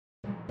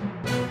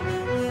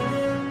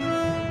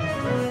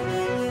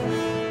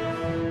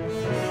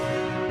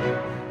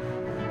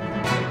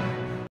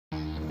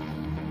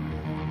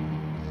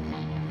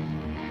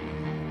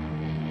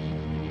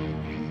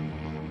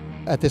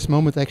At this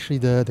moment, actually,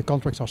 the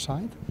contracts are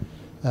signed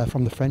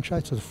from the French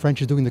side. So the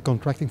French is doing the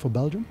contracting for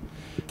Belgium.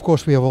 Of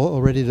course, we have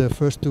already the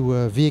first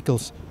two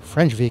vehicles,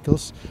 French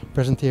vehicles,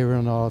 present here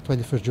on our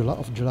 21st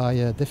of July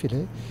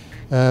défilé.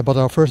 But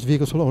our first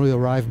vehicles will only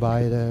arrive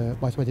by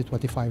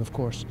 2025, of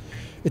course.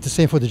 It's the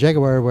same for the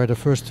Jaguar, where the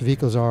first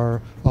vehicles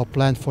are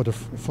planned for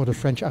the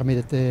French Armée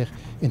de Terre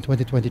in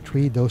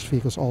 2023. Those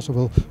vehicles also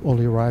will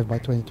only arrive by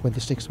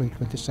 2026,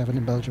 2027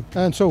 in Belgium.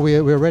 And so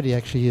we're ready,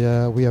 actually.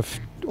 We have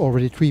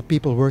already 3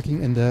 people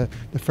working in the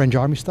French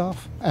Army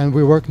staff, and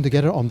we're working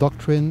together on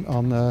doctrine,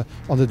 on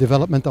the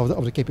development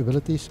of the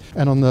capabilities,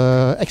 and on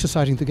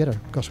exercising together,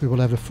 because we will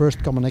have the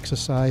first common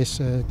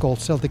exercise called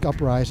Celtic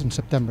Uprise in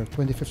September,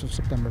 25th of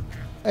September.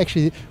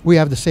 Actually, we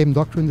have the same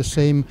doctrine, the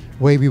same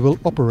way we will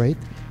operate.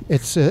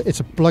 It's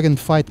a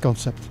plug-and-fight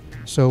concept.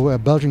 So a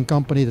Belgian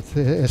company that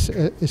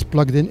is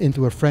plugged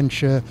into a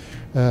French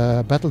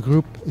battle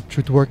group, it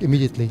should work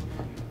immediately.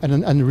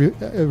 And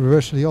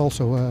reversely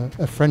also,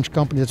 a French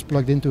company that's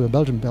plugged into a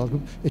Belgian battle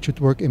group, it should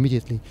work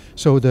immediately.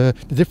 So the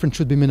difference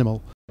should be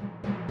minimal.